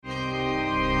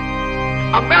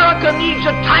America needs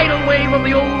a tidal wave of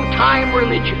the old-time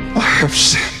religion. I have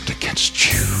sinned against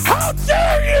you. How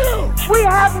dare you! We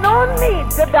have no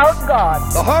need to doubt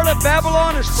God. The heart of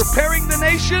Babylon is preparing the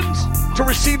nations to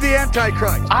receive the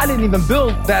Antichrist. I didn't even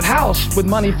build that house with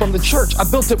money from the church. I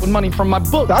built it with money from my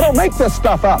book. I don't make this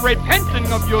stuff up. Repenting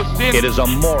of your sin. It is a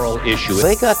moral issue.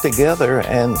 They got together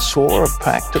and swore a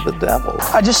pact to the devil.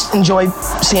 I just enjoy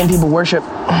seeing people worship,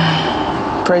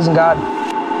 praising God.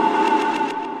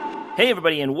 Hey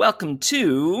everybody, and welcome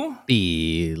to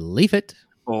Believe It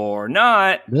or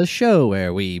Not, the show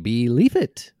where we believe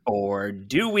it. Or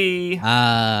do we?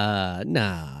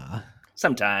 Nah.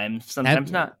 Sometimes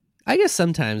not. I guess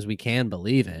sometimes we can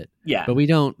believe it. Yeah. But we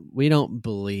don't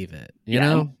believe it. You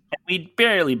know? We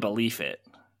barely believe it.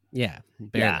 Yeah,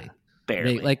 barely. Yeah,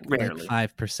 barely. Like rarely.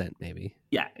 5% maybe.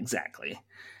 Yeah, exactly.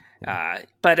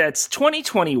 But it's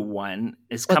 2021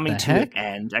 is coming to an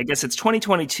end. I guess it's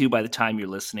 2022 by the time you're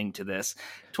listening to this.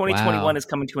 2021 is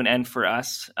coming to an end for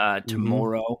us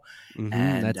tomorrow. Mm-hmm.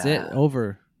 And that's it.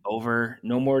 Over.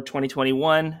 No more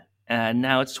 2021. And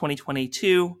now it's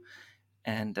 2022.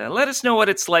 And let us know what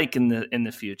it's like in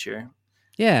the future.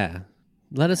 Yeah.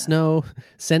 Let us know.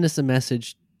 Send us a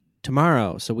message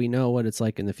tomorrow so we know what it's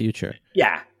like in the future.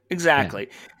 Yeah, exactly.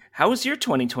 Yeah. How was your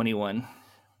 2021?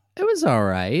 It was all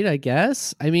right, I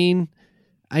guess. I mean,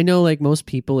 I know like most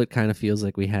people, it kind of feels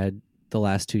like we had the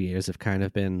last 2 years have kind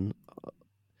of been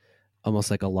almost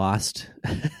like a lost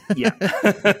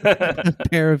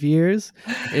pair of years.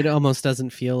 It almost doesn't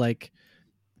feel like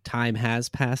time has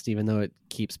passed, even though it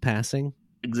keeps passing.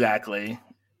 Exactly.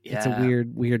 Yeah. It's a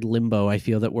weird limbo I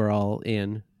feel that we're all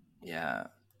in. Yeah.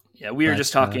 Yeah. We were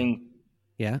just talking,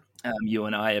 you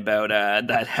and I, about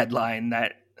that headline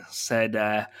that said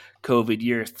COVID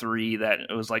year 3, that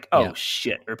it was like,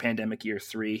 shit, or pandemic year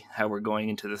 3, how we're going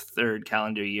into the third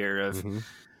calendar year of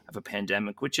a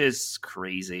pandemic, which is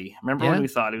crazy. Remember when we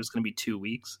thought it was going to be 2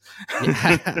 weeks?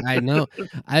 I know.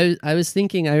 I was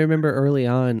thinking, I remember early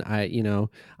on,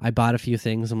 I bought a few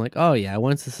things. I'm like, oh yeah,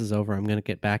 once this is over, I'm going to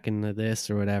get back into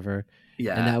this or whatever.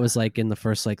 Yeah. And that was like in the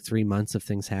first 3 months of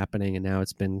things happening. And now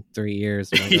it's been 3 years.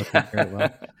 I'm like, okay, very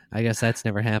well. I guess that's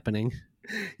never happening.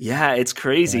 Yeah, it's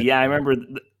crazy. But, I remember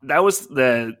that was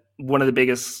one of the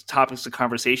biggest topics of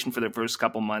conversation for the first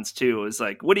couple months too. It was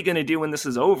like, what are you going to do when this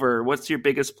is over? What's your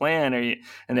biggest plan?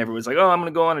 And everyone's like, oh, I'm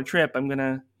going to go on a trip. I'm going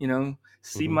to,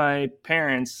 see my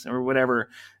parents or whatever.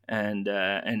 And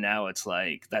now it's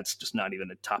like, that's just not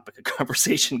even a topic of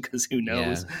conversation because who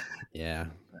knows? Yeah.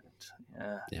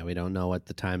 Yeah, we don't know what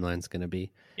the timeline's going to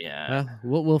be. Yeah.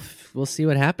 We'll see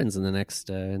what happens in the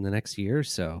next year or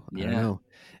so. I don't know.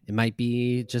 It might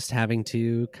be just having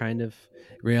to kind of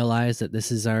realize that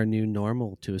this is our new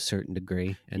normal to a certain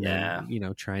degree, and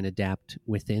then try and adapt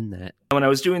within that. When I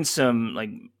was doing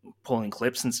some pulling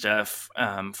clips and stuff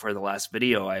for the last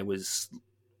video, I was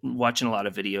watching a lot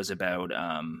of videos about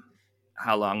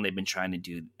how long they've been trying to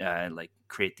do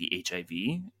create the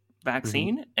HIV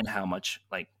vaccine and how much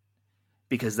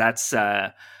because that's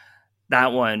that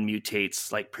one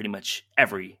mutates pretty much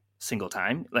every single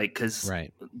time, because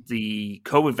the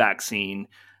COVID vaccine,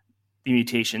 the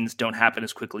mutations don't happen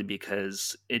as quickly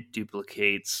because it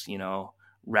duplicates,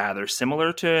 rather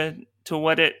similar to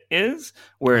what it is.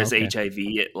 Whereas HIV,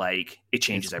 it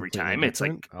changes every time.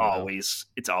 Different?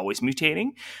 It's always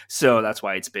mutating. So that's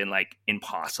why it's been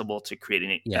impossible to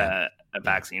create a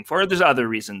vaccine for it. There's other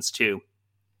reasons too,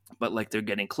 but they're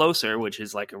getting closer, which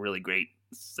is a really great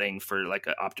thing for an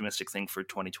optimistic thing for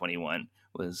 2021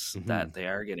 was that they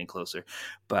are getting closer.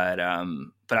 But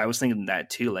I was thinking that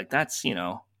too, that's,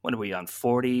 what are we on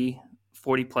 40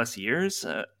 plus years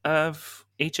of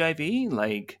HIV?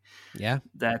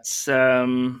 That's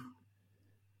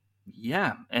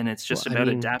and it's just about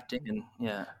adapting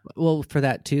and Well, for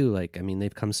that too,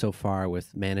 they've come so far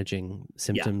with managing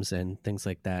symptoms and things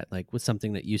like that. With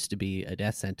something that used to be a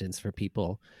death sentence for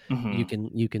people, you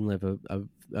can live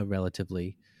a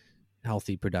relatively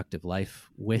healthy, productive life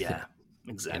with it.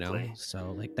 Exactly.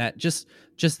 So that just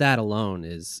that alone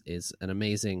is an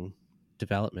amazing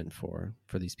development for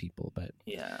these people. But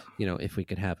if we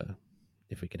could have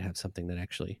something that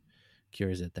actually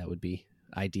cures it, that would be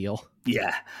ideal.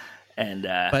 Yeah. And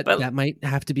but that might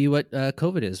have to be what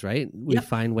COVID is, right? We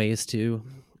find ways to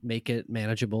make it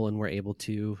manageable, and we're able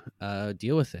to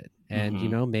deal with it. And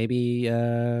maybe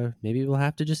we'll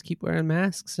have to just keep wearing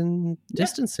masks and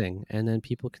distancing, and then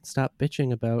people can stop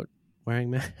bitching about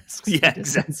wearing masks. Yeah,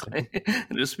 exactly.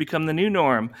 It'll just become the new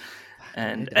norm.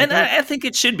 And I think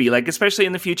it should be especially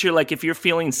in the future. If you're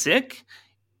feeling sick,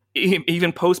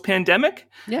 even post-pandemic.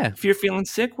 Yeah. If you're feeling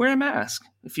sick, wear a mask.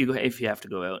 If you have to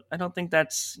go out, I don't think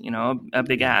that's a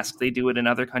big ask. They do it in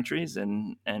other countries,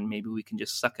 and maybe we can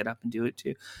just suck it up and do it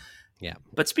too. Yeah.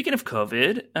 But speaking of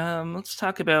COVID, let's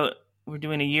talk about, we're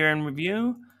doing a year in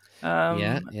review.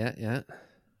 Yeah.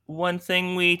 One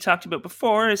thing we talked about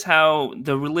before is how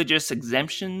the religious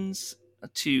exemptions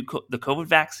to the COVID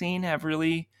vaccine have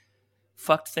really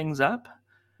fucked things up.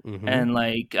 Mm-hmm.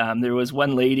 And there was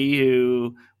one lady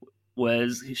who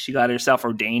she got herself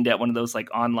ordained at one of those like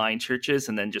online churches,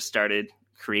 and then just started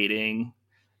creating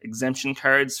exemption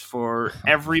cards for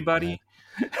everybody.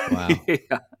 Wow.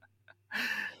 Yeah.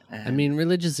 I mean,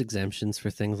 religious exemptions for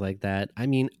things like that. I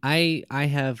mean, I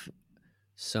have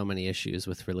so many issues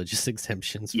with religious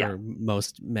exemptions for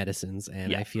most medicines,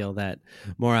 and I feel that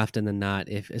more often than not,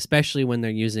 especially when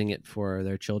they're using it for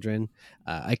their children,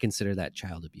 I consider that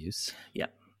child abuse.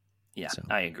 Yeah, so.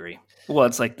 I agree. Well,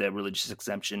 it's like the religious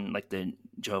exemption, like the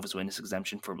Jehovah's Witness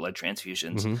exemption for blood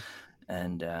transfusions, mm-hmm.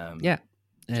 and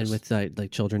and with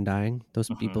like children dying, those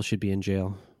mm-hmm. people should be in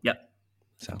jail. Yep,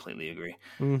 completely agree.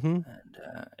 Mm-hmm.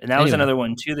 And that was another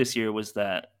one too. This year was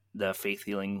that the faith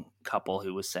healing couple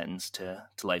who was sentenced to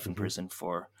life in mm-hmm. prison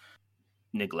for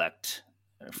neglect.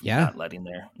 Not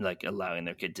allowing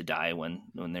their kid to die when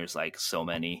there's like so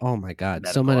many. Oh my God.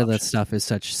 So much of that stuff is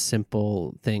such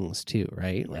simple things too,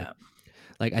 right?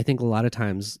 Like I think a lot of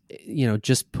times,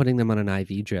 just putting them on an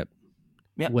IV drip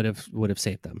would have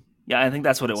saved them. Yeah. I think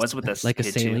that's what it was with this. Like a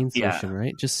saline solution,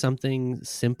 right? Just something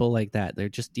simple like that. They're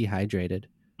just dehydrated.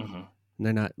 Mm-hmm. And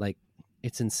they're not like,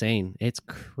 it's insane. It's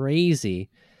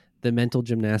crazy the mental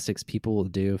gymnastics people will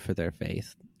do for their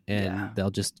faith. And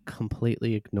they'll just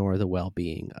completely ignore the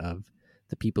well-being of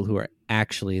the people who are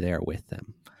actually there with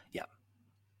them. Yeah.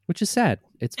 Which is sad.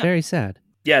 It's very sad.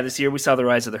 Yeah, this year we saw the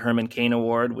rise of the Herman Cain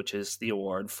Award, which is the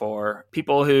award for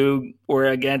people who were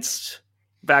against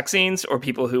vaccines or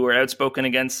people who were outspoken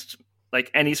against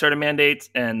like any sort of mandates,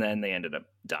 and then they ended up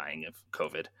dying of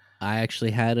COVID. I actually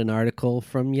had an article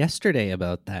from yesterday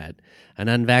about that. An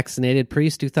unvaccinated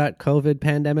priest who thought COVID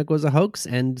pandemic was a hoax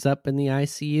ends up in the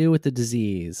ICU with the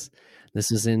disease.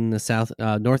 This is in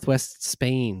the northwest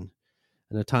Spain,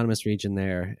 an autonomous region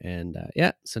there. And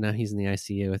so now he's in the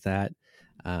ICU with that,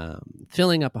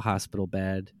 filling up a hospital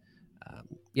bed.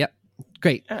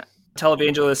 Great. Yeah.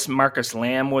 Televangelist Marcus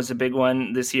Lamb was a big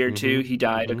one this year, too. He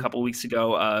died a couple weeks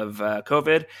ago of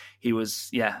COVID. He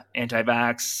was,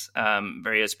 anti-vax,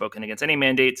 very outspoken against any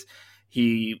mandates.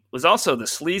 He was also the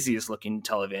sleaziest looking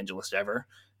televangelist ever.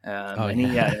 And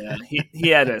he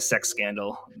had a sex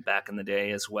scandal back in the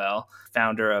day as well.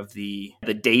 Founder of the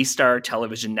Daystar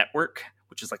Television Network,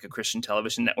 which is like a Christian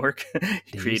television network.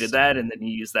 He created that, and then he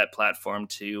used that platform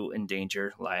to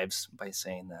endanger lives by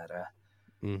saying that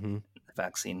the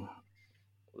vaccine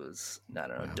was,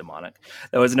 demonic.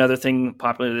 That was another thing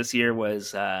popular this year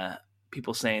was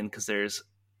people saying, because there's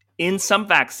in some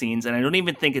vaccines, and I don't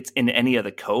even think it's in any of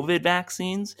the COVID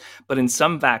vaccines, but in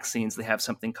some vaccines they have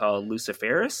something called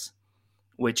luciferase,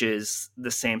 which is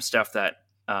the same stuff that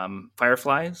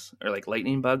fireflies or like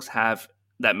lightning bugs have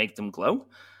that make them glow.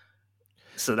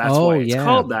 So that's why it's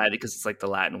called that, because it's like the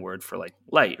Latin word for like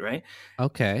light, right?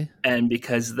 Okay. And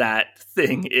because that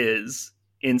thing is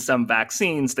in some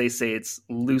vaccines, they say it's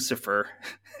Lucifer.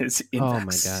 My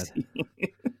God.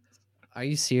 Are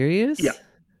you serious? Yeah.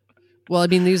 Well, I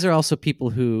mean, these are also people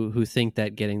who think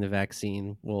that getting the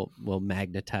vaccine will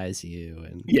magnetize you.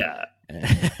 And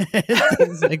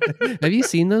like, have you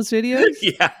seen those videos?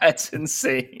 Yeah, it's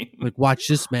insane. Like, watch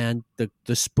this, man.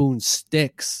 The spoon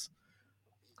sticks.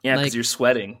 Yeah, because you're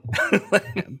sweating.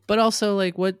 But also,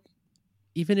 like, what?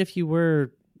 Even if you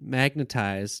were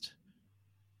magnetized,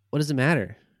 what does it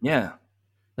matter? Yeah.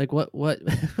 Like, what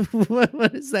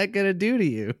is that going to do to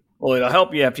you? Well, it'll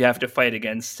help you if you have to fight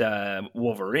against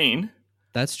Wolverine.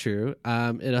 That's true.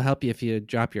 It'll help you if you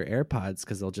drop your AirPods,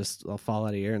 because they'll fall out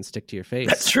of your ear and stick to your face.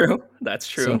 That's true.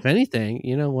 So if anything,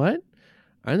 you know what?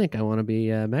 I think I want to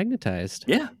be magnetized.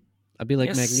 Yeah. I'd be like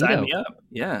Magneto. Sign me up.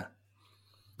 Yeah.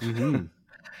 Mm-hmm.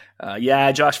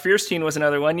 Josh Fierstein was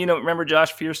another one. Remember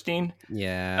Josh Fierstein?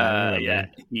 Yeah.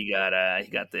 He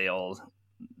got the old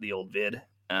vid.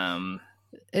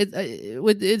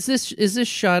 Is this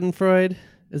Schadenfreude?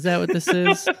 Is that what this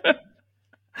is?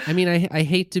 I mean, I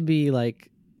hate to be like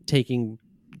taking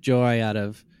joy out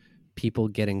of people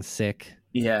getting sick.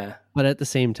 Yeah. But at the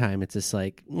same time, it's just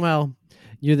like, well,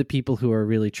 you're the people who are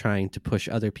really trying to push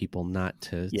other people not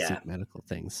to seek medical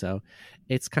things. So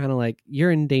it's kind of like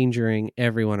you're endangering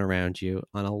everyone around you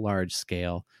on a large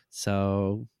scale.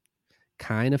 So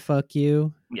kind of fuck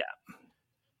you. Yeah,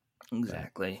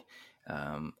 exactly.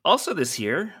 Also this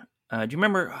year, Do you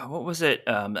remember, what was it?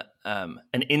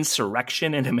 An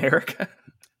insurrection in America?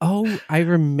 Oh, I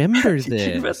remember Did you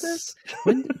hear about this.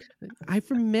 I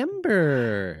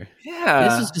remember. Yeah.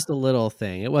 This was just a little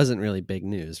thing. It wasn't really big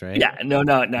news, right? Yeah,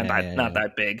 not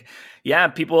that big. Yeah,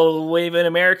 people waving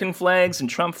American flags and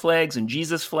Trump flags and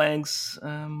Jesus flags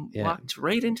walked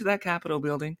right into that Capitol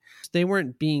building. They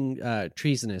weren't being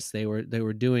treasonous. They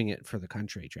were doing it for the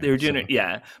country. Travis, they were doing it,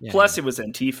 yeah. Plus, it was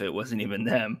Antifa. It wasn't even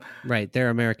them. Right,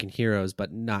 they're American heroes,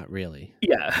 but not really.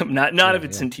 Yeah, not if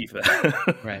it's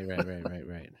Antifa.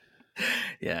 Right.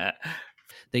 Yeah.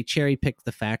 They cherry pick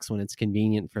the facts when it's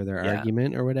convenient for their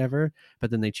argument or whatever, but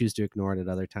then they choose to ignore it at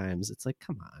other times. It's like,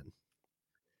 come on.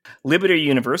 Liberty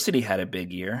University had a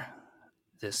big year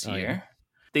this year. Yeah.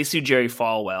 They sued Jerry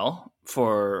Falwell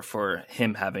for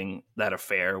him having that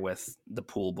affair with the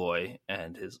pool boy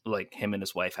and him and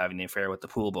his wife having the affair with the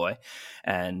pool boy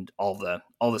and all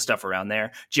the stuff around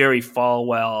there. Jerry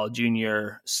Falwell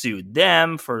Jr. sued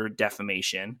them for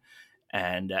defamation,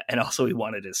 and also he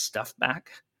wanted his stuff back.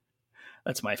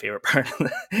 That's my favorite part.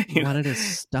 He wanted his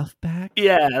stuff back?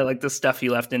 Yeah, like the stuff he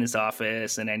left in his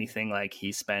office and anything like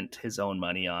he spent his own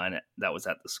money on that was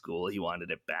at the school. He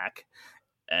wanted it back.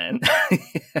 And oh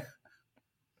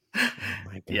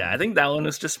my God. Yeah, I think that one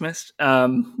was dismissed.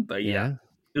 But yeah,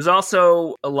 there's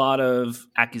also a lot of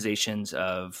accusations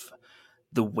of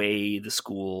the way the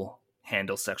school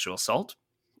handles sexual assault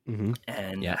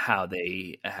and how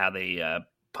they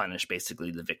punish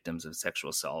basically the victims of sexual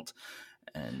assault.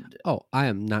 And I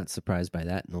am not surprised by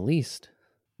that in the least.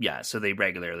 Yeah, so they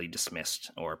regularly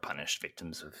dismissed or punished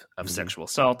victims of sexual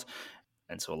assault.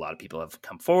 And so a lot of people have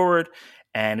come forward.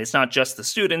 And it's not just the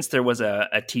students. There was a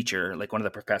teacher, like one of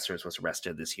the professors was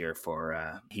arrested this year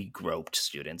for he groped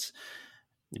students.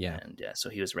 Yeah. And so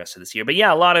he was arrested this year. But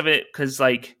yeah, a lot of it, because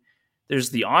like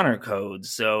there's the honor code.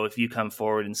 So if you come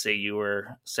forward and say you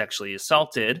were sexually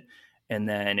assaulted, and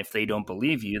then if they don't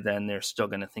believe you, then they're still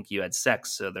going to think you had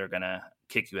sex. So they're going to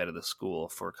kick you out of the school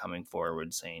for coming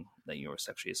forward saying that you were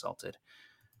sexually assaulted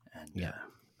and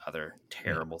other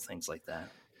terrible things like that.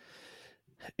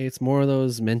 It's more of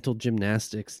those mental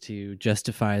gymnastics to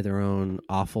justify their own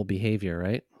awful behavior,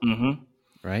 right? Mm-hmm.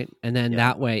 Right. And then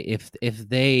that way, if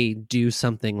they do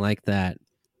something like that,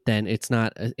 then it's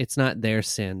not their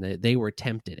sin. They were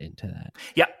tempted into that.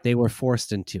 Yeah. They were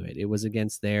forced into it. It was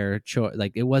against their choice.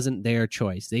 Like it wasn't their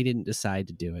choice. They didn't decide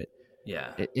to do it.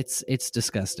 Yeah. It's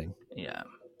disgusting. Yeah.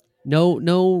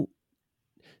 No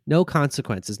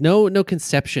consequences. No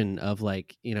conception of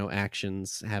like,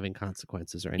 actions having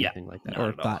consequences or anything like that,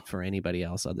 or thought for anybody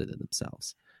else other than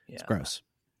themselves. Yeah. It's gross.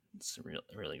 It's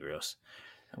really gross.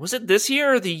 Was it this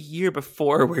year or the year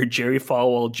before where Jerry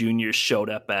Falwell Jr. showed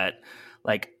up at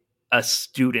like a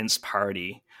student's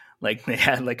party? Like they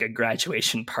had like a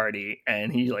graduation party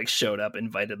and he like showed up,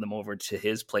 invited them over to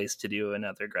his place to do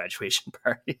another graduation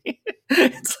party.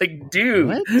 It's like,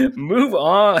 dude, move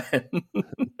on.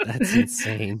 That's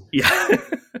insane. Yeah.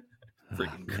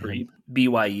 Freaking creep.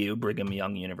 BYU, Brigham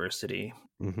Young University.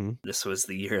 Mm-hmm. This was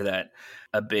the year that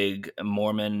a big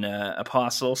Mormon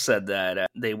apostle said that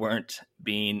they weren't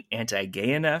being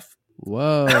anti-gay enough.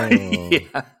 Whoa.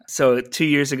 Yeah. So 2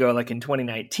 years ago, like in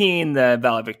 2019, the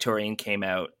valedictorian came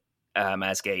out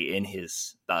as gay in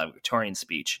his valedictorian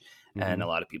speech. Mm-hmm. And a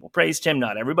lot of people praised him.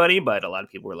 Not everybody, but a lot of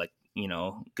people were like,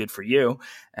 good for you.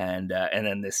 And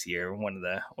then this year, one of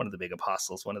the big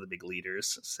apostles, one of the big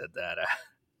leaders said that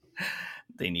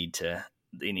they need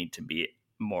to be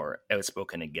more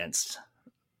outspoken against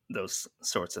those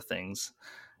sorts of things.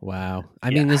 Wow. I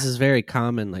mean, this is very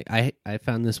common. Like I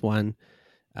found this one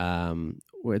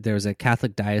where there's a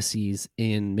Catholic diocese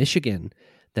in Michigan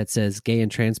that says gay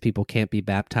and trans people can't be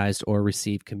baptized or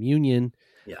receive communion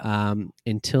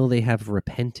until they have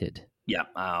repented. Yeah.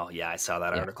 Oh, yeah. I saw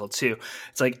that article too.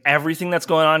 It's like everything that's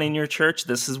going on in your church,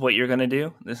 this is what you're going to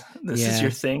do. This is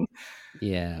your thing.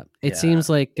 Yeah. It seems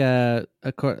like,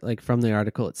 like from the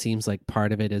article, it seems like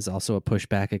part of it is also a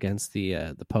pushback against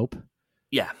the Pope.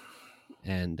 Yeah.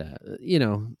 And,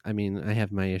 I mean, I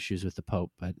have my issues with the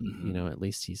Pope, but, at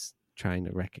least he's trying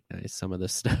to recognize some of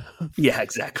this stuff. Yeah,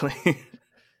 exactly.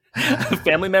 A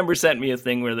family member sent me a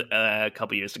thing where a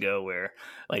couple years ago where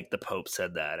like the Pope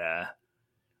said that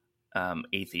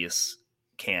atheists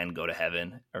can go to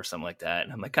heaven or something like that.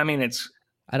 And I'm like, I mean,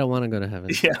 I don't want to go to heaven.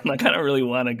 Yeah, I'm like, I don't really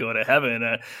want to go to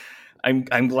heaven.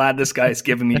 I'm glad this guy's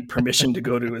giving me permission to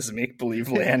go to his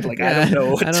make-believe land. Like, I don't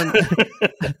know.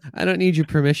 I don't need your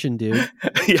permission, dude.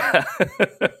 Yeah.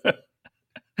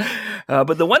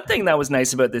 But the one thing that was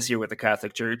nice about this year with the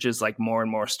Catholic Church is like more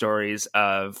and more stories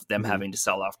of them having to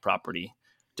sell off property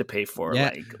to pay for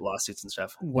like lawsuits and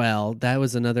stuff. Well, that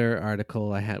was another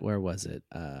article I had. Where was it?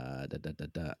 Oh,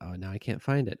 now I can't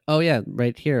find it. Oh yeah,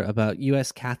 right here about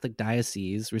U.S. Catholic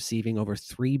dioceses receiving over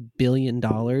 $3 billion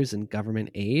in government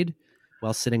aid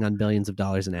while sitting on billions of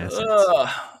dollars in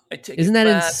assets. Isn't that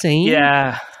insane?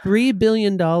 Yeah. $3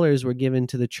 billion were given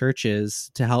to the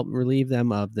churches to help relieve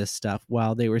them of this stuff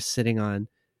while they were sitting on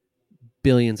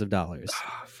billions of dollars.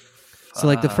 So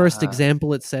like the first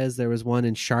example, it says there was one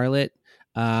in Charlotte.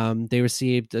 They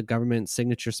received a government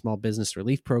signature small business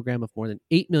relief program of more than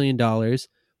 $8 million,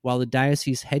 while the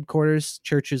diocese headquarters,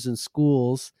 churches, and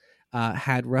schools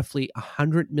had roughly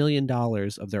 $100 million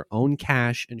of their own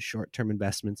cash and short-term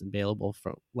investments available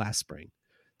from last spring,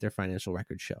 their financial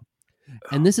records show.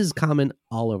 And this is common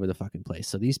all over the fucking place.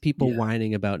 So these people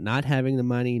whining about not having the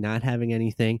money, not having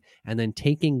anything, and then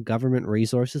taking government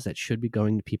resources that should be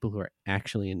going to people who are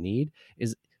actually in need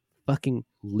is fucking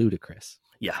ludicrous.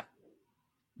 Yeah.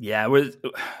 Yeah.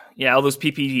 All those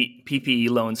PPE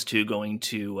loans too, going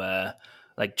to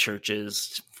like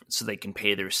churches so they can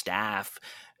pay their staff.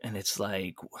 And it's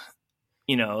like,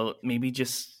 maybe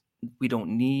just we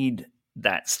don't need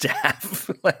that staff.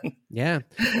 Yeah.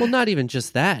 Well, not even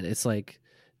just that. It's like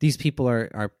these people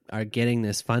are getting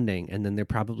this funding, and then they're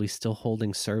probably still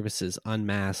holding services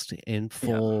unmasked in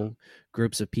full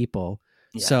groups of people.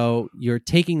 Yeah. So you're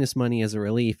taking this money as a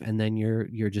relief, and then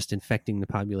you're just infecting the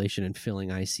population and filling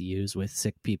ICUs with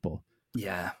sick people.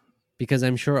 Yeah. Because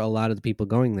I'm sure a lot of the people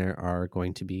going there are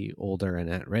going to be older and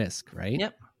at risk, right?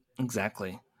 Yep.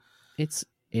 Exactly. It's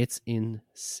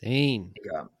insane.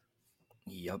 Yeah.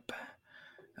 Yep.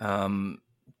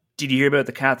 Did you hear about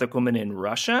the Catholic woman in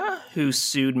Russia who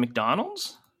sued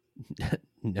McDonald's?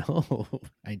 No,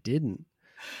 I didn't.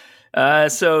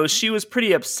 So she was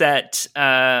pretty upset.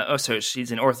 So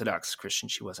she's an Orthodox Christian.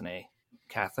 She wasn't a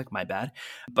Catholic, my bad.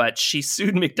 But she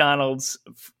sued McDonald's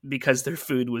because their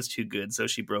food was too good, so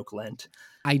she broke Lent.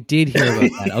 I did hear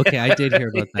about that. Okay, I did hear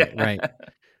about that. Yeah.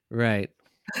 Right.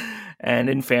 And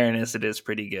in fairness, it is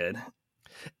pretty good.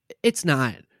 It's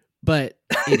not, but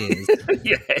it is.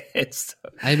 Yeah,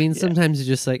 I mean, sometimes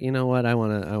you're just like, you know what? I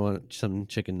want some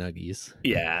chicken nuggies.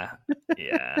 Yeah.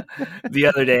 The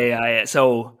other day,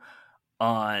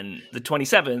 on the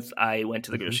 27th, I went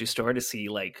to the grocery store to see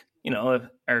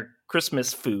our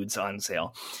Christmas foods on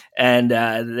sale, and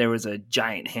there was a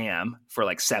giant ham for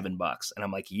like $7, and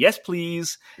I'm like, yes,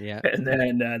 please. Yeah. And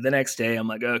then the next day, I'm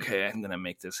like, okay, I'm gonna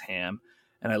make this ham,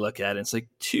 and I look at it, it's like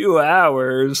 2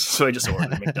 hours, so I just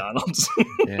ordered McDonald's.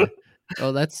 Yeah.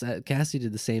 Oh, that's Cassie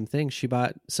did the same thing.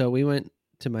 So we went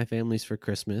to my family's for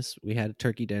Christmas. We had a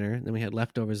turkey dinner, then we had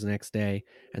leftovers the next day,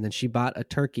 and then she bought a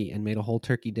turkey and made a whole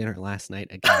turkey dinner last night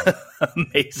again.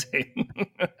 Amazing.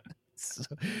 So,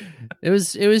 it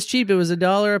was cheap. It was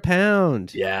 $1 a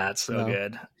pound. Yeah, it's so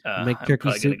good. Make turkey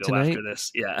I'm soup go tonight after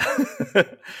this. Yeah,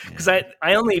 because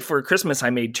I only for Christmas I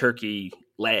made turkey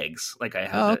legs. Like I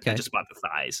had, I just bought the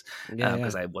thighs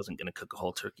because I wasn't going to cook a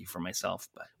whole turkey for myself.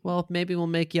 But maybe we'll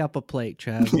make you up a plate,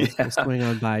 Trav. We'll swing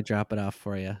on by, drop it off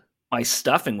for you. My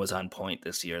stuffing was on point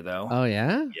this year, though. Oh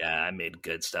yeah, yeah, I made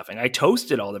good stuffing. I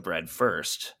toasted all the bread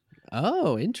first.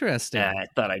 Oh, interesting. I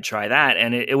thought I'd try that,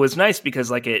 and it was nice because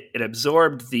it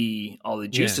absorbed all the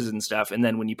juices and stuff, and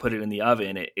then when you put it in the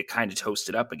oven, it kind of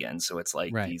toasted up again. So it's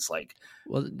like these like.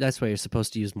 Well, that's why you're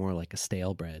supposed to use more like a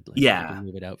stale bread. Like yeah, you can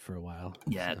leave it out for a while.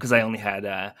 Yeah, because I only had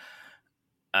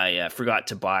I forgot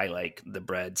to buy like the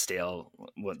bread stale,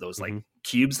 those like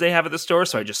cubes they have at the store,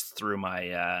 so I just threw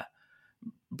my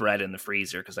bread in the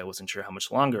freezer because I wasn't sure how much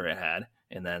longer it had.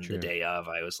 And then the day of,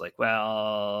 I was like,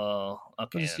 well,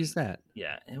 okay. We'll just use that.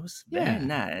 Yeah, it was very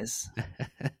nice.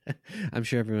 I'm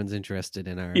sure everyone's interested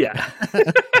in our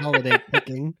holiday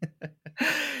cooking.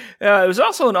 It was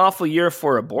also an awful year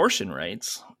for abortion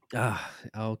rights.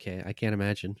 Okay. I can't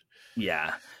imagine.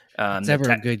 Yeah. It's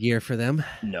never a good year for them.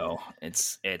 No,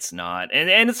 it's not.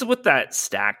 And it's with that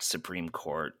stacked Supreme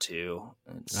Court, too.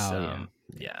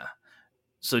 Yeah.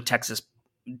 So Texas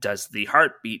does the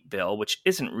heartbeat bill, which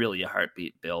isn't really a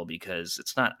heartbeat bill because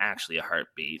it's not actually a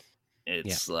heartbeat.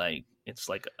 It's like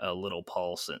a little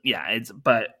pulse. And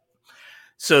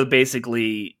so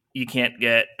basically you can't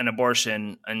get an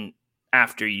abortion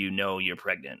after you're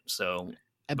pregnant. So,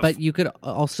 but you could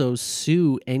also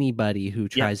sue anybody who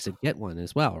tries to get one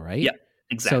as well, right? Yeah,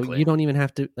 exactly. So you don't even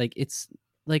have to it's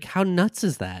like, how nuts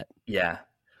is that? Yeah.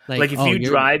 Like if you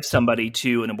drive somebody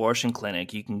to an abortion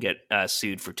clinic, you can get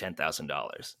sued for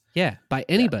 $10,000. Yeah, by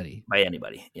anybody. By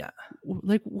anybody, yeah.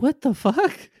 Like, what the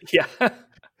fuck? Yeah.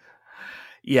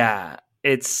 Yeah,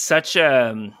 it's such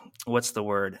a, what's the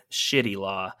word? Shitty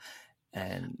law.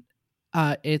 And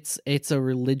It's a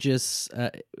religious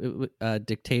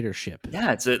dictatorship.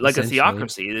 Yeah, it's like a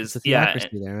theocracy. It's a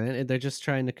theocracy there, and they're just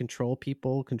trying to control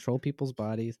people's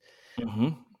bodies. Mm-hmm.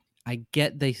 I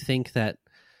get they think that,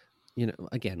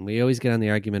 again, we always get on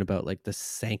the argument about like the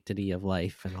sanctity of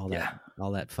life and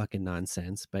all that fucking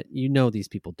nonsense, but these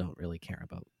people don't really care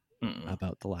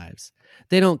about the lives.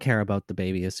 They don't care about the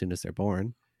baby as soon as they're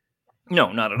born.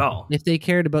 No, not at all. If they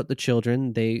cared about the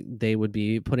children, they would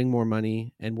be putting more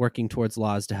money and working towards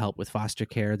laws to help with foster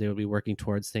care. They would be working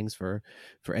towards things for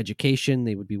education.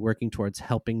 They would be working towards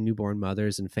helping newborn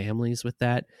mothers and families with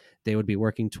that. They would be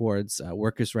working towards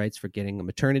workers' rights for getting a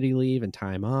maternity leave and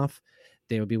time off.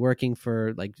 They would be working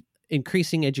for like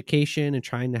increasing education and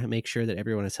trying to make sure that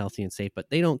everyone is healthy and safe. But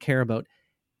they don't care about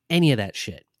any of that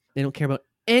shit. They don't care about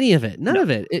any of it. None of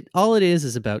it. All it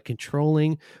is about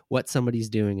controlling what somebody's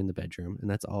doing in the bedroom, and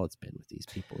that's all it's been with these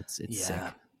people. It's sick.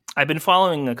 I've been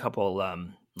following a couple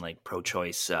like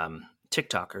pro-choice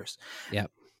TikTokers.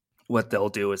 Yep. What they'll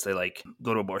do is they like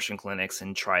go to abortion clinics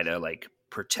and try to like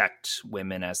protect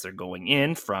women as they're going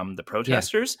in from the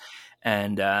protesters,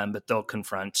 and but they'll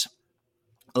confront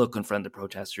the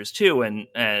protesters too.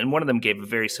 And one of them gave a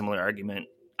very similar argument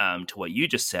to what you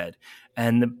just said.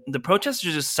 And the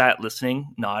protesters just sat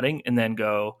listening, nodding, and then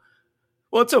go,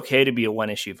 well, it's okay to be a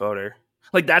one-issue voter.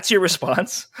 Like, that's your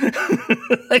response?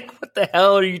 Like, what the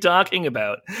hell are you talking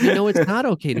about? It's not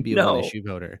okay to be a one-issue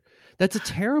voter. That's a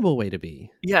terrible way to be.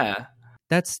 Yeah.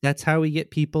 That's how we get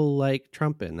people like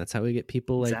Trump in. That's how we get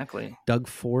people like exactly. Doug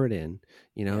Ford in.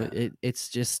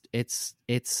 It's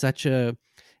such a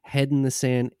head in the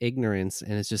sand ignorance,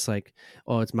 and it's just like,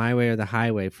 oh, it's my way or the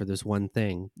highway for this one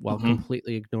thing, while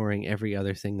completely ignoring every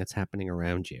other thing that's happening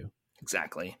around you.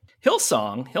 Exactly.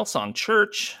 Hillsong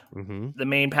Church, the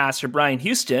main pastor, Brian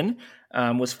Houston,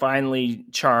 was finally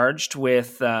charged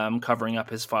with covering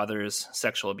up his father's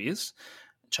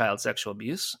child sexual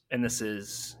abuse. And this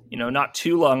is, not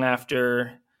too long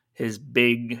after his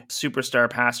big superstar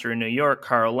pastor in New York,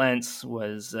 Carl Lentz,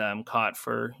 was caught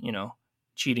for,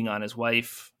 cheating on his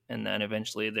wife. And then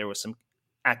eventually there was some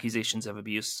accusations of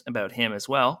abuse about him as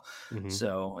well.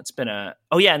 So it's been and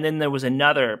then there was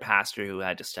another pastor who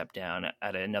had to step down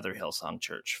at another Hillsong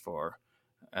church for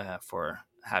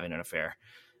having an affair.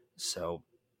 So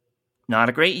not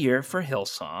a great year for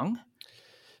Hillsong.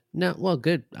 No, well,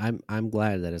 good. I'm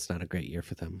glad that it's not a great year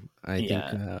for them. I think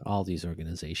all these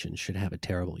organizations should have a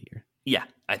terrible year. Yeah,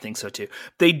 I think so too.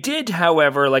 They did,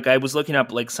 however, like I was looking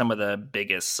up like some of the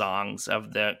biggest songs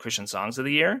of the Christian songs of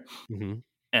the year,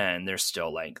 and they're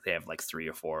still like they have like 3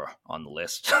 or 4 on the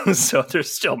list, so they're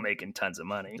still making tons of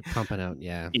money, pumping out.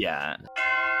 Yeah.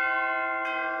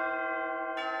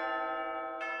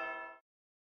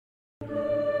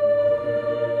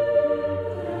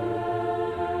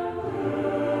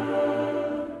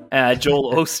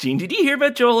 Joel Osteen. Did you hear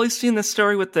about Joel Osteen, the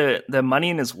story with the money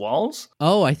in his walls?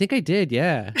 Oh, I think I did,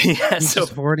 yeah. He's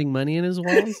just hoarding money in his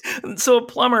walls? So a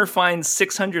plumber finds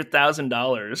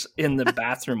 $600,000 in the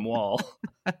bathroom wall.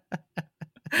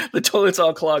 The toilet's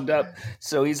all clogged up.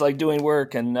 So he's like doing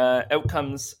work and out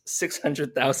comes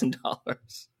 $600,000.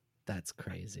 That's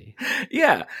crazy.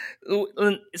 Yeah.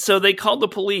 So they called the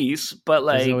police, but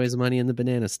like... There's always money in the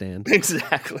banana stand.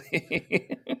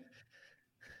 Exactly.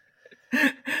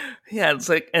 Yeah, it's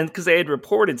like, and because they had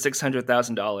reported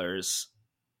 $600,000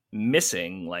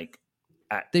 missing, like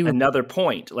at another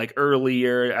point, like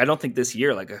earlier. I don't think this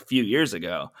year, like a few years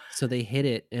ago. So they hid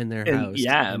it in their house.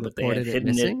 Yeah, but they had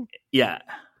hidden it. Yeah.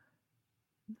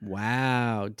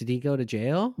 Wow. Did he go to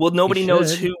jail? Well, nobody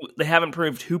knows who. They haven't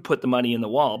proved who put the money in the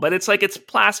wall, but it's like it's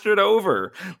plastered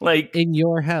over, like in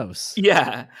your house.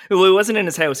 Yeah. Well, it wasn't in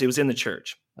his house; it was in the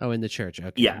church. Oh, in the church.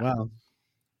 Okay. Yeah. Well.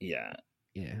 Yeah.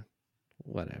 Yeah.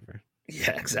 Whatever.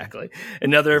 Yeah, exactly.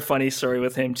 Another funny story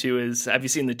with him too is, have you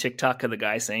seen the TikTok of the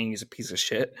guy saying he's a piece of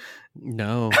shit?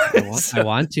 No, I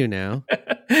want to now.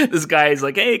 This guy is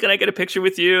like, hey, can I get a picture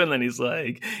with you? And then he's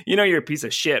like, you're a piece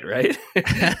of shit, right?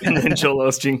 And then Joel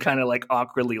Osteen kind of like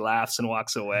awkwardly laughs and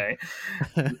walks away.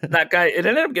 That guy, it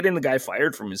ended up getting the guy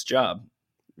fired from his job.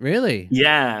 Really?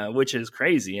 Yeah, which is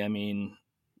crazy. I mean,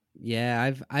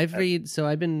 yeah, I've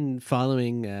been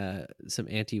following some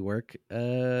anti-work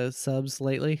subs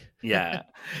lately. Yeah.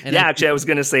 Actually I was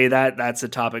going to say that's a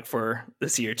topic for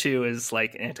this year too, is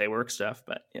like anti-work stuff,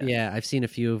 but yeah, I've seen a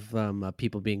few of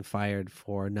people being fired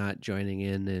for not joining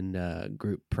in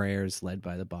group prayers led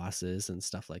by the bosses and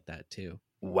stuff like that too.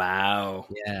 Wow.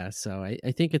 Yeah, so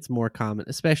I think it's more common,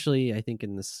 especially I think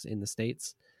in the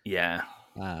States. Yeah.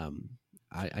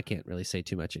 I can't really say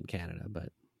too much in Canada, but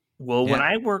well, when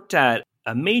I worked at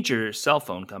a major cell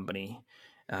phone company,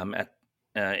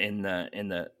 in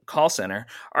the call center,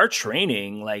 our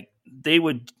training, like he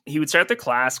would start the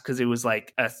class because it was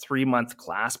like a 3-month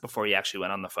class before he actually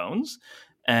went on the phones,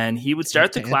 and he would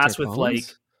start the class with like,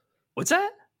 what's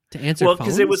that? To answer well, phones?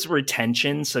 because it was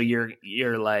retention, so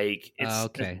you're like, it's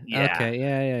okay, yeah. Okay,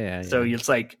 yeah. So it's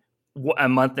like a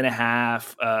month and a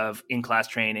half of in-class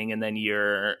training, and then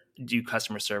you do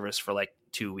customer service for like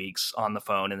 2 weeks on the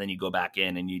phone, and then you go back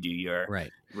in and you do your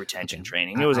retention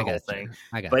training. It was a whole thing.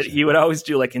 But he would always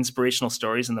do like inspirational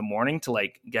stories in the morning to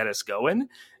like get us going.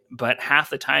 But half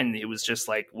the time it was just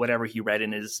like whatever he read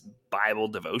in his Bible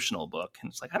devotional book. And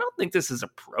it's like, I don't think this is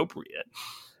appropriate.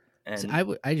 And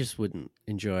so I just wouldn't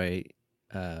enjoy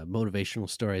motivational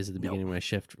stories at the beginning of my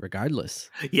shift, regardless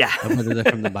of whether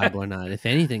they're from the Bible or not. If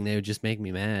anything, they would just make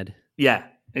me mad. Yeah,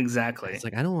 exactly. It's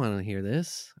like, I don't want to hear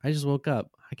this. I just woke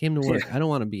up. I came to work. I don't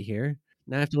want to be here.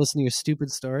 Now I have to listen to your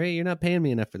stupid story. You're not paying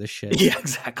me enough for this shit. Yeah,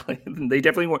 exactly. They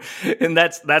definitely weren't. And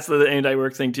that's the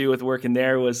anti-work thing too with working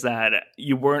there, was that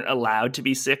you weren't allowed to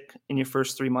be sick in your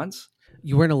first 3 months.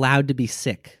 You weren't allowed to be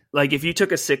sick. Like if you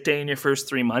took a sick day in your first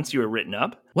 3 months, you were written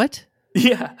up. What?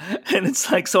 Yeah. And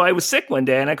it's like, so I was sick one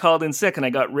day and I called in sick and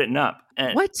I got written up.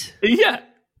 And, what? Yeah.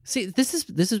 See, this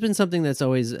has been something that's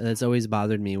always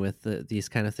bothered me with these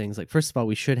kind of things. Like, first of all,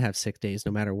 we should have sick days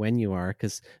no matter when you are,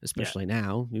 because especially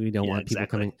now, we don't want people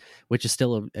coming, which is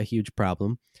still a huge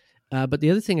problem. But the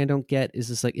other thing I don't get is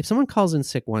this, like, if someone calls in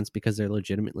sick once because they're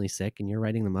legitimately sick and you're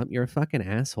writing them up, you're a fucking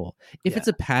asshole. If it's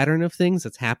a pattern of things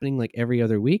that's happening like every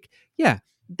other week,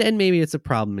 then maybe it's a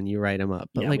problem and you write them up.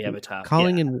 But like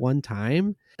calling in one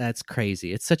time, that's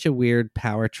crazy. It's such a weird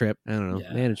power trip. I don't know.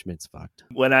 Management's fucked.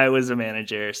 When I was a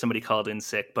manager, somebody called in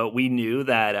sick, but we knew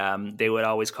that they would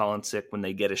always call in sick when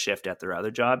they get a shift at their other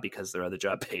job because their other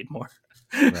job paid more.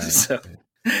 Right.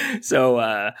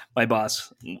 So my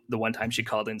boss, the one time she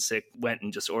called in sick, went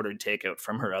and just ordered takeout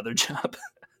from her other job.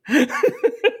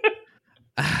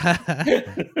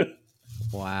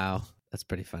 Wow. That's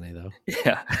pretty funny, though.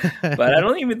 Yeah. But I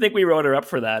don't even think we wrote her up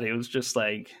for that. It was just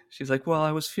like, she's like, well,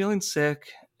 I was feeling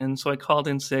sick, and so I called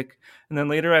in sick. And then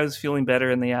later I was feeling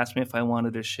better, and they asked me if I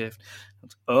wanted a shift. I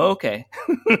was like, oh, okay.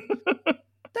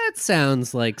 That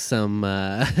sounds like some,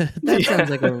 sounds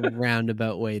like a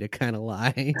roundabout way to kind of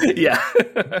lie. Yeah.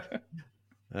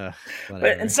 Whatever.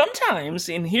 And sometimes,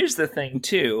 and here's the thing,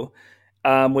 too,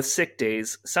 with sick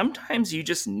days, sometimes you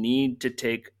just need to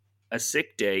take a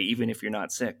sick day, even if you're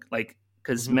not sick. Like,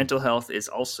 because mental health is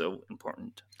also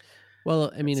important.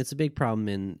 Well, I mean, it's a big problem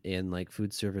in like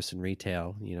food service and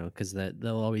retail, because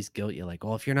they'll always guilt you, like,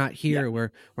 well, if you're not here,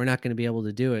 we're not going to be able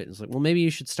to do it. It's like, well, maybe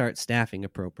you should start staffing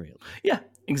appropriately. Yeah,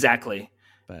 exactly.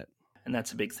 And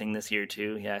that's a big thing this year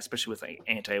too. Yeah, especially with like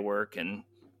anti-work and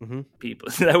people.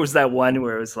 That was that one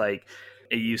where it was like,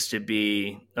 it used to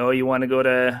be, oh, you want to go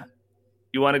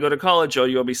to college, or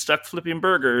you'll be stuck flipping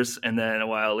burgers. And then a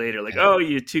while later, like, oh,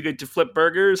 you're too good to flip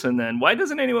burgers. And then why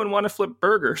doesn't anyone want to flip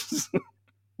burgers?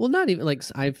 Well, not even like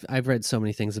I've read so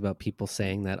many things about people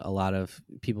saying that a lot of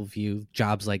people view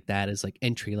jobs like that as like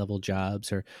entry level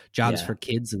jobs or jobs for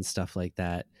kids and stuff like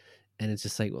that. And it's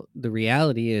just like, well, the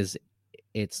reality is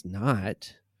it's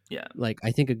not. Yeah. Like,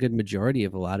 I think a good majority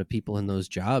of a lot of people in those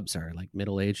jobs are like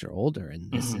middle-aged or older,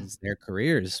 and this is their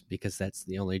careers because that's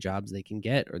the only jobs they can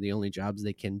get or the only jobs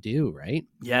they can do, right?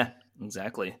 Yeah,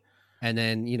 exactly. And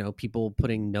then, people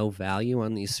putting no value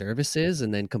on these services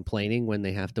and then complaining when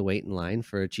they have to wait in line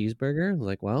for a cheeseburger.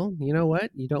 Like, well, you know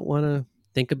what? You don't want to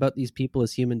think about these people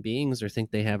as human beings or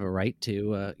think they have a right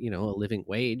to, a living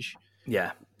wage.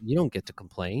 Yeah. You don't get to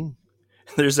complain.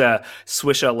 There's a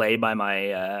Swiss Chalet by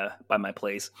my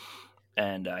place,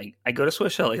 and I go to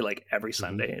Swiss Chalet like every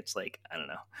Sunday. It's like, I don't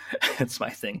know, it's my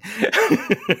thing.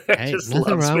 Hey,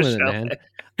 nothing wrong with it, man.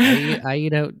 I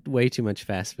eat out way too much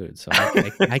fast food, so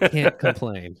I can't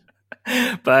complain.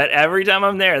 But every time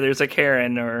I'm there, there's a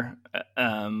Karen or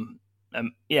a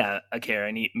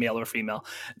Karen, male or female,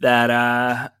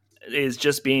 that is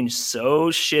just being so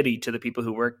shitty to the people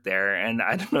who work there. And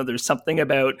I don't know, there's something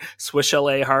about Swiss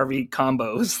Chalet Harvey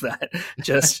combos that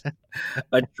just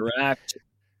attract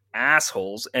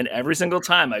assholes. And every single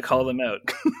time I call them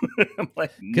out. I'm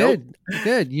like, nope.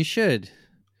 Good. You should.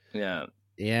 Yeah.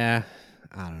 Yeah.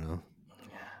 I don't know.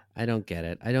 I don't get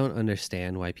it. I don't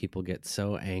understand why people get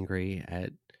so angry at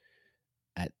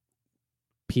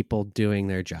people doing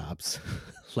their jobs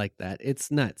like that.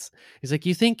 It's nuts. It's like,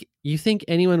 you think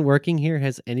anyone working here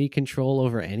has any control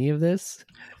over any of this?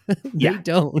 They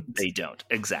don't. They don't.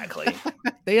 Exactly.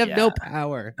 They have no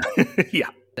power. Yeah.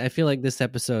 I feel like this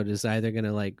episode is either going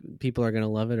to, like, people are going to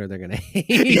love it or they're going to hate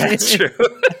it. Yeah, that's true.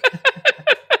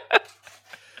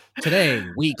 Today,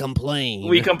 we complain.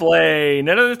 We complain.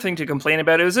 Another thing to complain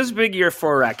about. It was this big year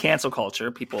for cancel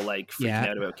culture. People like freaking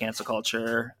out about cancel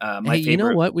culture. You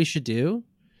know what we should do?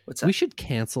 What's that? We should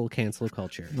cancel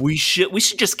culture. We should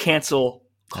just cancel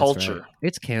culture. Right.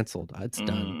 It's canceled. It's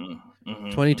done.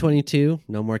 2022,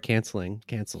 no more canceling.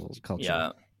 Cancel culture.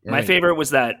 Yeah. My favorite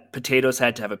was that potatoes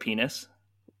had to have a penis.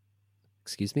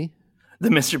 Excuse me? The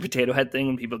Mr. Potato Head thing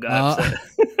when people got upset.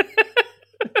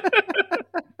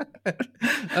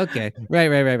 Okay.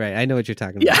 Right. I know what you're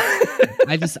talking about.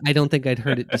 Yeah. I don't think I'd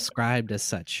heard it described as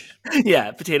such.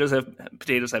 Yeah, potatoes have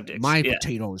dicks. My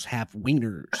potatoes have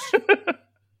wieners.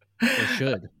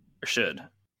 Or should.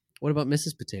 What about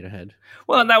Mrs. Potato Head?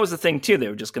 Well, that was the thing too. They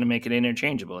were just going to make it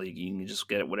interchangeable. You can just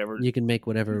get whatever. You can make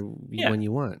whatever one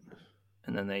you want.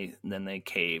 And then they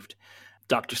caved.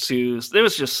 Dr. Seuss. There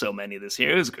was just so many this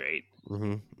year. It was great.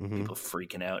 People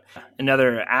freaking out.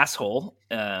 Another asshole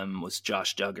was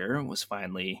Josh Duggar. Was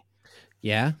finally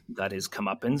got his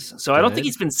comeuppance. So I don't think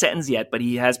he's been sentenced yet, but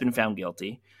he has been found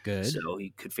guilty. Good. So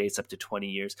he could face up to 20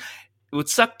 years. What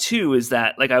sucked too is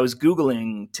that I was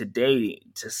Googling today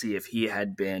to see if he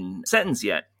had been sentenced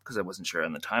yet because I wasn't sure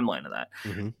on the timeline of that.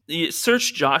 You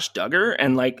searched Josh Duggar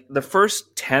and the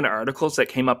first 10 articles that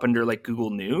came up under Google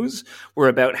News were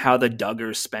about how the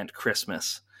Duggars spent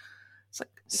Christmas.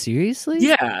 It's seriously?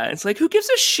 Yeah. It's who gives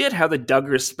a shit how the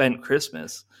Duggars spent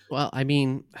Christmas? Well, I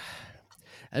mean,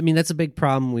 that's a big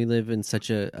problem. We live in such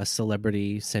a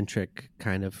celebrity-centric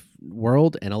kind of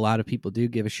world, and a lot of people do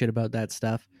give a shit about that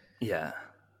stuff. Yeah.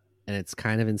 And it's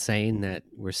kind of insane that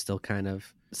we're still kind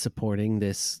of supporting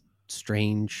this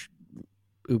strange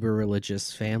uber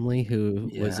religious family who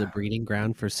was a breeding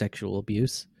ground for sexual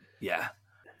abuse. Yeah.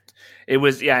 It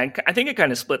was, I think it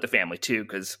kind of split the family too,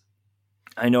 because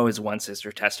I know his one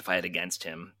sister testified against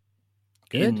him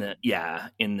in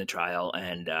the trial,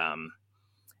 and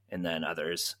then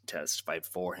others testified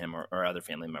for him or other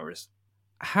family members.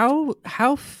 How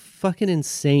fucking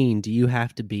insane do you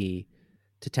have to be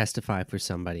to testify for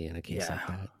somebody in a case like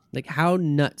that? How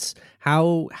nuts,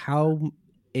 how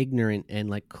ignorant,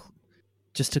 and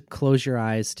just to close your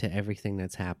eyes to everything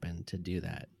that's happened to do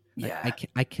that.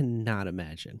 I cannot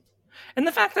imagine. And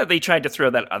the fact that they tried to throw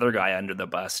that other guy under the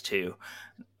bus too,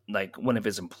 one of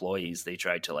his employees, they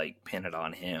tried to pin it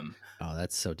on him. Oh,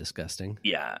 that's so disgusting.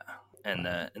 Yeah. And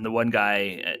the one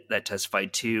guy that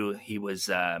testified too, he was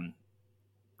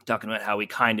talking about how he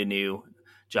kind of knew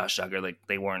Josh Duggar,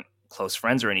 they weren't close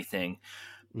friends or anything,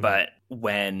 but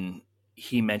when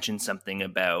he mentioned something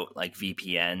about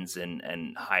VPNs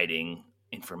and hiding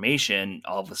information,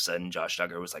 all of a sudden Josh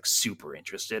Duggar was super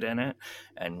interested in it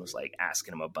and was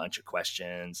asking him a bunch of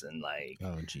questions and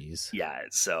oh geez. Yeah,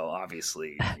 so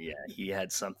obviously he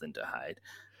had something to hide.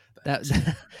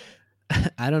 That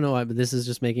I don't know why, but this is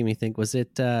just making me think, was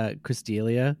it Chris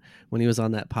D'Elia when he was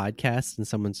on that podcast and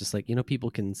someone's just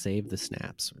people can save the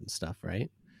snaps and stuff,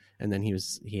 right? And then he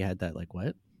had that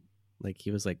what? He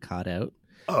was caught out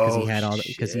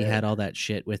because he had all that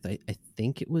shit with I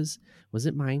think it was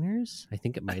it minors? I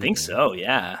think it might. I think so.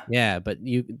 Yeah. Yeah, but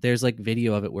there's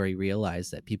video of it where he realized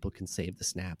that people can save the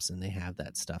snaps and they have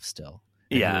that stuff still.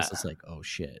 And he was just oh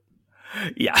shit.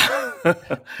 Yeah.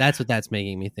 That's what that's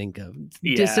making me think of.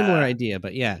 Yeah. Similar idea,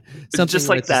 but something just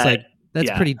like that.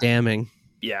 That's pretty damning.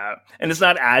 Yeah, and it's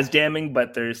not as damning,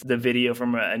 but there's the video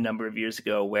from a number of years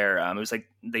ago where it was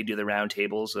they do the round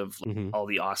tables of all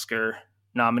the Oscar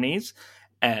nominees,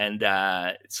 and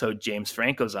so James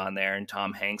Franco's on there, and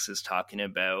Tom Hanks is talking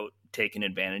about taking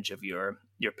advantage of your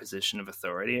position of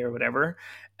authority or whatever,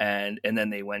 and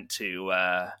then they went to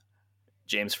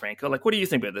James Franco, what do you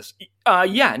think about this? It's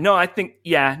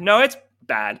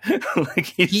bad.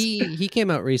 He came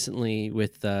out recently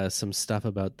with some stuff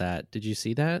about that. Did you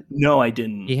see that? No, I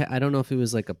didn't. I don't know if it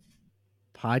was a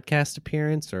podcast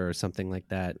appearance or something like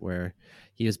that, where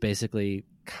he was basically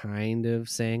kind of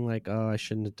saying oh, I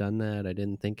shouldn't have done that. I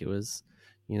didn't think it was,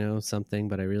 something,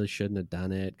 but I really shouldn't have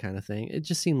done it, kind of thing. It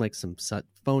just seemed like some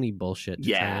phony bullshit to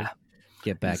try and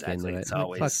get back into it. It's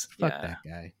always fuck that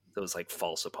guy. Those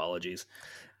false apologies.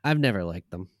 I've never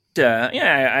liked them.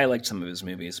 I liked some of his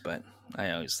movies, but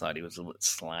I always thought he was a little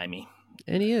slimy.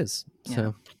 And he is.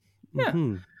 So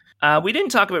we didn't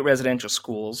talk about residential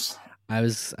schools. I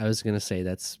was going to say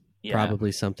that's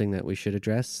probably something that we should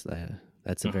address.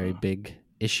 That's a very big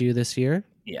issue this year.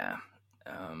 Yeah.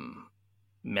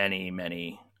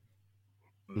 Many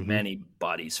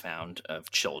bodies found of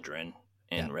children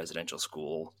in residential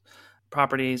school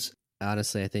properties.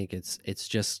 Honestly, I think it's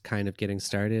just kind of getting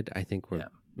started. I think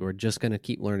we're just going to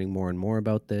keep learning more and more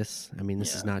about this. I mean,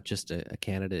 this is not just a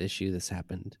Canada issue. This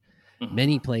happened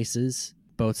many places,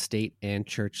 both state and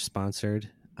church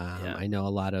sponsored. I know a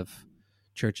lot of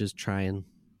churches try and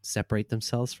separate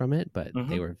themselves from it, but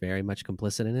they were very much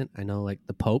complicit in it. I know, like,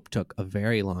 the Pope took a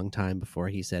very long time before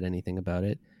he said anything about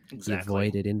it. Exactly. He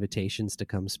avoided invitations to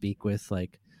come speak with,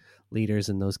 like, leaders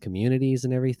in those communities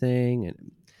and everything.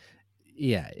 And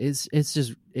yeah, it's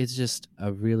just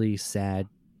a really sad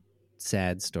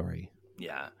story.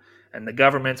 Yeah. And the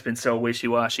government's been so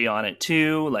wishy-washy on it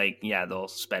too. Like, yeah, they'll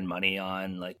spend money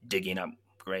on, like, digging up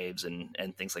graves and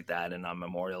things like that, and on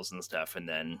memorials and stuff. And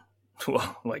then,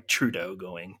 well, like Trudeau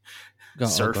going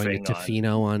surfing to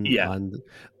Tofino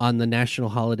on the national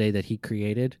holiday that he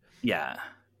created. Yeah.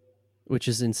 Which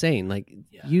is insane. Like,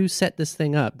 you set this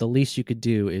thing up. The least you could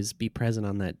do is be present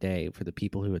on that day for the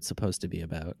people who it's supposed to be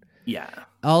about. Yeah.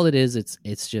 All it is,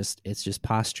 it's just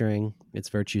posturing. It's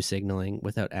virtue signaling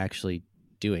without actually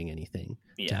doing anything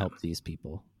to help these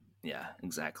people. Yeah,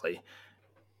 exactly.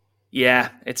 Yeah,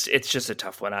 it's just a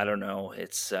tough one. I don't know.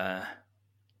 It's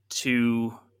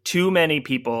too many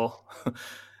people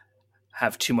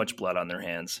have too much blood on their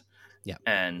hands. Yeah.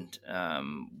 And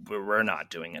we're not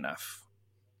doing enough.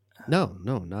 No,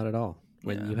 not at all.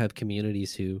 When you have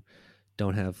communities who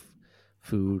don't have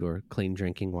food or clean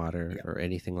drinking water or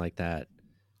anything like that,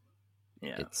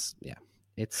 it's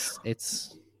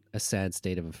a sad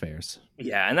state of affairs.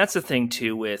 Yeah, and that's the thing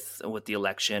too with the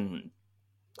election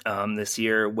this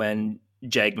year, when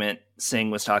Jagmeet Singh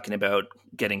was talking about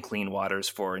getting clean waters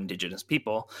for Indigenous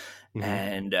people,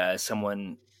 and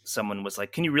someone was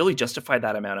like, "Can you really justify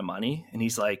that amount of money?" And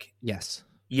he's like,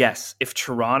 Yes. If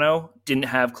Toronto didn't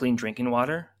have clean drinking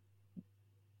water,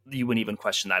 you wouldn't even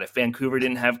question that. If Vancouver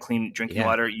didn't have clean drinking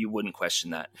water, you wouldn't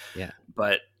question that. Yeah.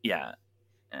 But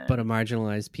but a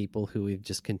marginalized people who we've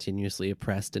just continuously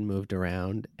oppressed and moved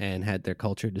around and had their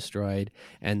culture destroyed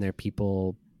and their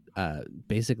people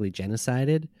basically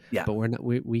genocided. Yeah. But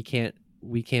we can't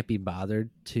be bothered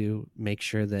to make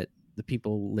sure that the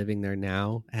people living there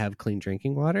now have clean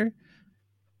drinking water.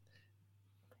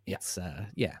 It's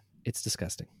it's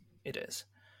disgusting. It is.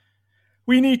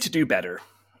 We need to do better.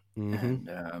 Mm-hmm. And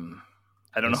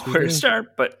I don't know where to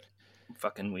start, but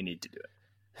fucking we need to do it.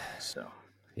 So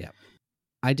yeah.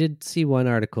 I did see one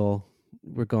article.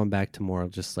 We're going back to more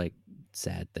just like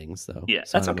sad things, though. Yeah,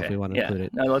 so that's I don't know okay. if we want to include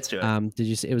it. No, let's do it. Did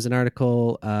you see? It was an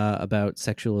article about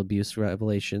sexual abuse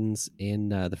revelations in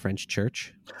the French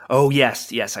church. Oh,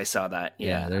 yes, I saw that.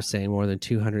 Yeah, they're saying more than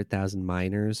 200,000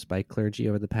 minors by clergy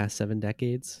over the past 7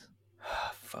 decades.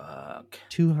 Fuck.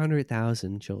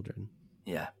 200,000 children.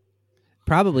 Yeah.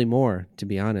 Probably more, to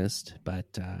be honest.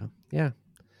 But yeah.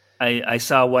 I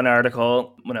saw one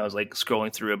article when I was like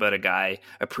scrolling through about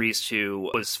a priest who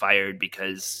was fired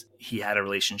because he had a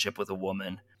relationship with a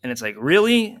woman. And it's like,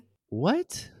 really?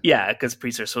 What? Yeah, because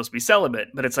priests are supposed to be celibate.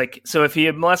 But it's like, so if he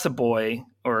molests a boy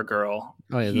or a girl,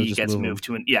 he gets moved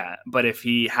to but if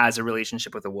he has a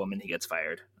relationship with a woman, he gets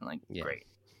fired. I'm like, great.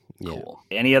 Cool.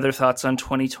 Yeah. Any other thoughts on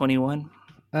 2021?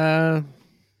 No.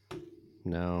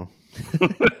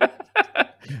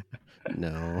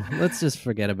 No, let's just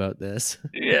forget about this.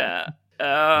 Yeah.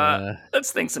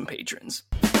 Let's thank some patrons.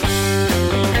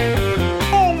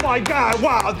 Oh my God!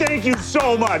 Wow! Thank you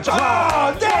so much.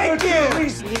 Oh, thank you.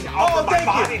 Oh,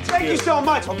 thank you. Thank you so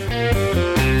much.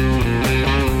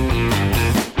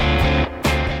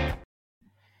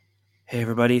 Hey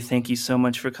everybody, thank you so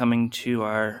much for coming to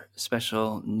our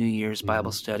special New Year's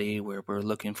Bible study, where we're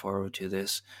looking forward to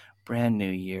this brand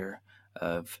new year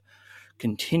of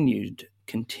continued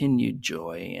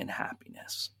joy and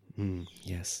happiness.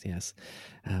 Yes.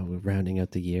 We're rounding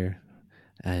out the year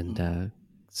and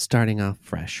starting off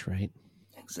fresh, right?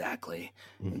 Exactly.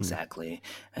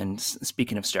 And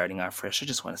speaking of starting off fresh, I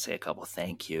just want to say a couple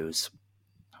thank yous,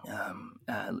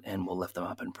 and we'll lift them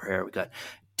up in prayer. We got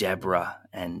Deborah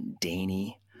and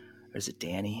Danny, or is it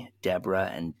Danny?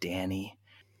 Deborah and Danny,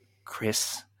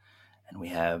 Chris, and we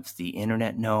have the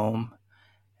Internet Gnome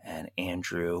and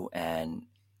Andrew and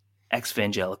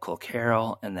Ex-Evangelical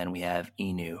Carol, and then we have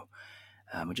Enu.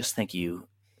 We just thank you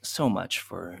so much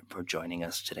for joining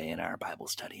us today in our Bible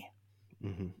study.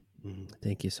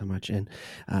 Thank you so much. And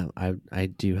I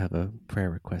do have a prayer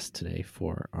request today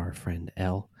for our friend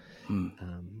Elle.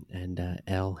 And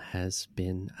Elle has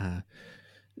been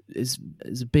is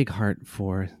a big heart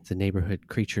for the neighborhood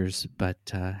creatures, but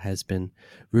has been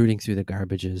rooting through the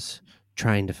garbages,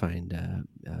 trying to find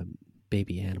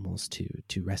baby animals to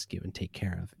rescue and take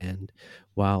care of. And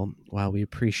while we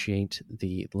appreciate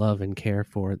the love and care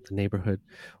for the neighborhood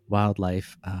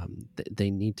wildlife, they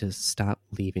need to stop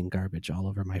leaving garbage all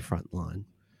over my front lawn.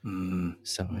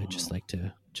 So I'd just like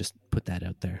to just put that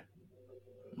out there.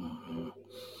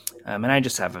 And I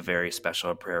just have a very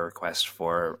special prayer request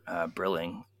for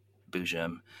Brilling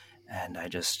Boojum And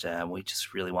we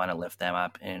just really want to lift them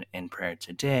up in prayer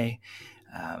today,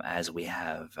 as we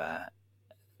have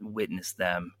witnessed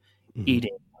them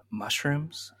eating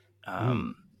mushrooms.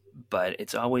 But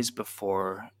it's always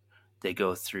before they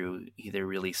go through either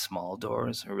really small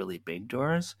doors or really big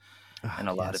doors. And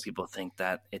a lot of people think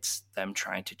that it's them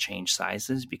trying to change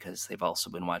sizes because they've also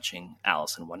been watching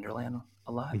Alice in Wonderland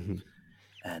a lot,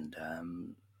 and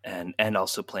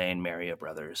also playing Mario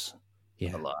Brothers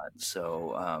a lot.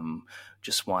 So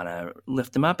just want to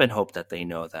lift them up and hope that they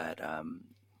know that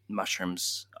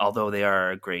mushrooms, although they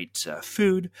are a great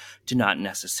food, do not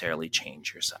necessarily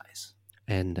change your size.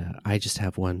 And I just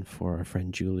have one for our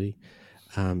friend Julie.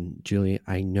 Julie,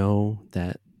 I know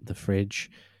that the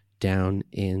fridge down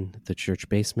in the church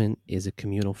basement is a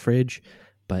communal fridge,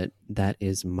 but that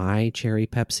is my cherry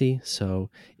Pepsi. So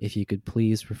if you could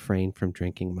please refrain from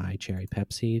drinking my cherry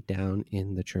Pepsi down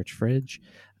in the church fridge,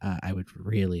 I would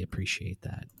really appreciate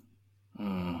that.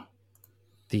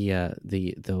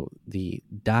 The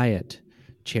diet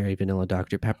cherry vanilla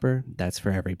Dr. Pepper, that's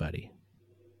for everybody.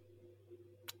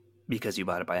 Because you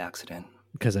bought it by accident.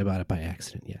 Because I bought it by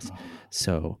accident, yes.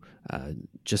 So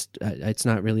it's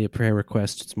not really a prayer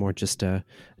request. It's more just a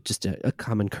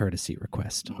common courtesy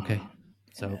request. Okay.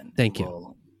 So and thank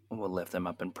you. We'll lift them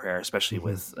up in prayer, especially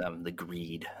with the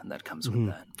greed that comes with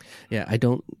that. Yeah, I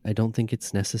don't think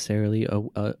it's necessarily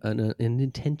an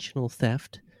intentional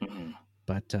theft,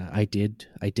 but I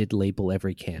did label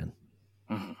every can.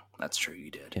 That's true.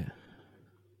 You did. Yeah.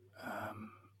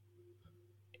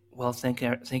 Well, thank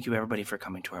you everybody for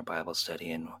coming to our Bible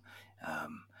study, and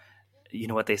you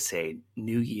know what they say: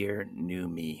 New Year, new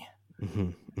me.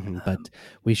 But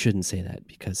we shouldn't say that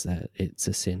because it's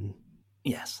a sin.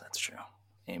 Yes, that's true.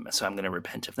 Amen. So I'm going to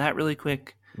repent of that really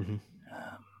quick.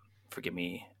 Forgive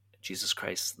me, Jesus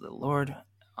Christ the Lord.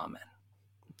 Amen.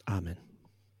 Amen.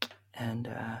 And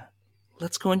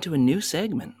let's go into a new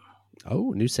segment.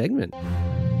 Oh, new segment.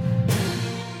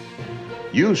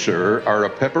 You, sir, are a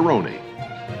pepperoni,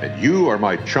 and you are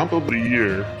my chump of the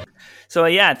year. So,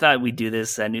 I thought we'd do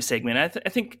this new segment. I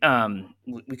think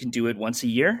we can do it once a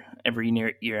year, every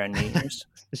year on New Year's.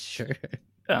 Sure.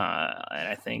 And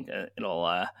I think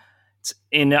it's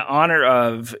in honor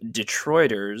of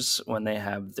Detroiters when they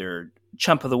have their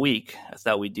chump of the week. I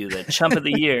thought we'd do the chump of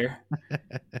the year.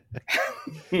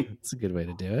 It's a good way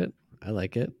to do it. I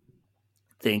like it.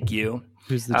 Thank you.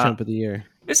 Who's the chump of the year?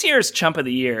 This year's chump of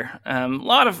the year. A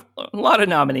lot of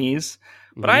nominees,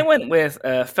 but I went with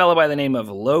a fellow by the name of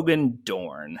Logan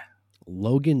Dorn.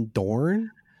 Logan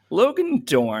Dorn? Logan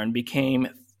Dorn became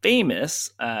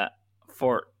famous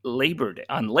for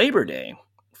Labor Day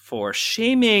for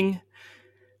shaming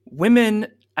women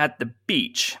at the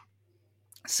beach.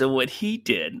 So what he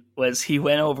did was he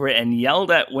went over and yelled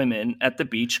at women at the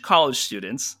beach, college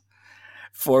students,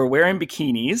 for wearing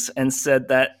bikinis, and said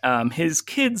that his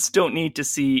kids don't need to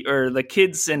see, or the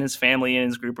kids in his family and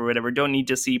his group or whatever, don't need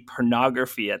to see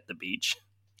pornography at the beach.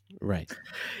 Right.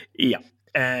 Yeah.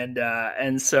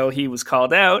 And so he was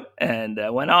called out and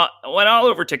went all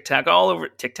over TikTok, all over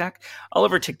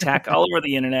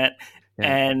the internet.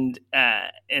 Yeah.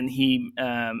 And he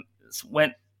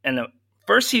went, and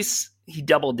first he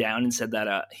doubled down and said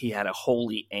that he had a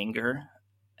holy anger,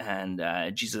 and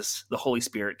Jesus, the Holy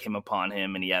Spirit, came upon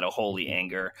him, and he had a holy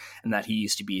anger, and that he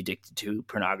used to be addicted to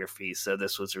pornography. So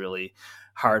this was really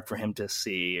hard for him to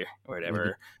see, or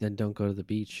whatever. Then don't go to the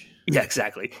beach. Yeah,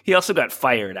 exactly. He also got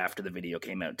fired after the video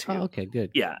came out too. Oh, okay,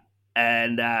 good. Yeah,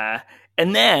 and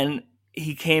then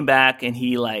he came back and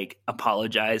he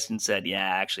apologized and said, "Yeah,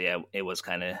 actually, it was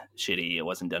kind of shitty. It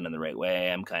wasn't done in the right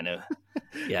way. I'm kind of."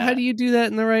 Yeah. How do you do that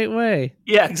in the right way?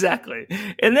 Yeah, exactly.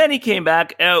 And then he came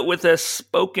back out with a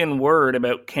spoken word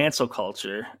about cancel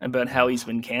culture, about how he's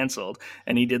been canceled.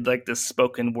 And he did this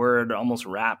spoken word, almost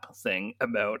rap thing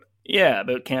about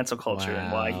cancel culture. Wow.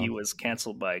 And why he was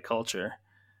canceled by culture.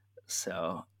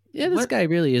 So. Yeah, this guy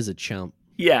really is a chump.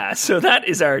 Yeah, so that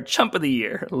is our chump of the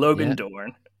year, Logan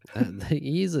Dorn.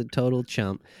 He's a total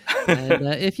chump. And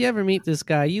if you ever meet this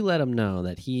guy, you let him know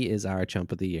that he is our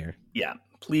chump of the year. Yeah.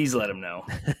 Please let him know.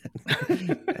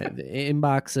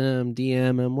 Inbox him,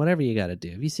 DM him, whatever you got to do.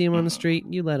 If you see him on the street,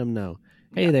 you let him know.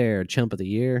 Hey there, chump of the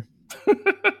year.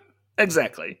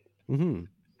 Exactly. Mm-hmm.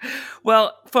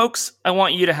 Well, folks, I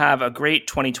want you to have a great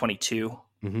 2022.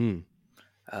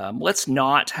 Mm-hmm. Let's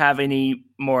not have any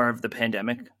more of the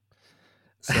pandemic,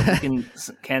 so we can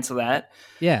cancel that.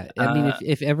 Yeah, I mean,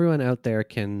 if everyone out there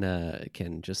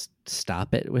can just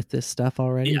stop it with this stuff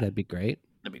already, that'd be great.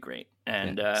 That'd be great.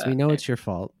 And so we know it's your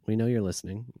fault. We know you're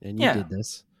listening, and you did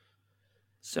this.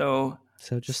 So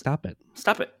just stop it.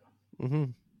 Stop it. Mm-hmm.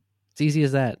 It's easy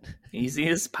as that. Easy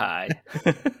as pie.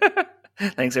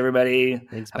 Thanks, everybody.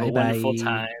 Thanks. Have a wonderful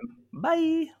time.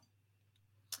 Bye.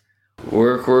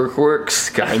 Work,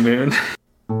 Sky Moon.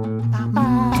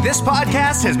 This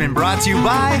podcast has been brought to you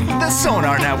by the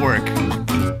Sonar Network.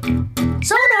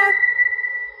 Sonar!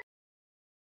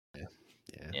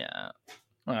 Yeah.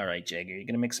 All right, Jagger, you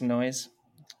gonna make some noise?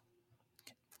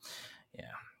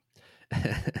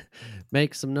 Yeah.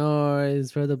 Make some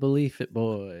noise for the Believe It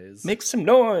boys. Make some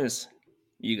noise.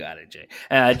 You got it, Jay.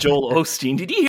 Joel Osteen, did you hear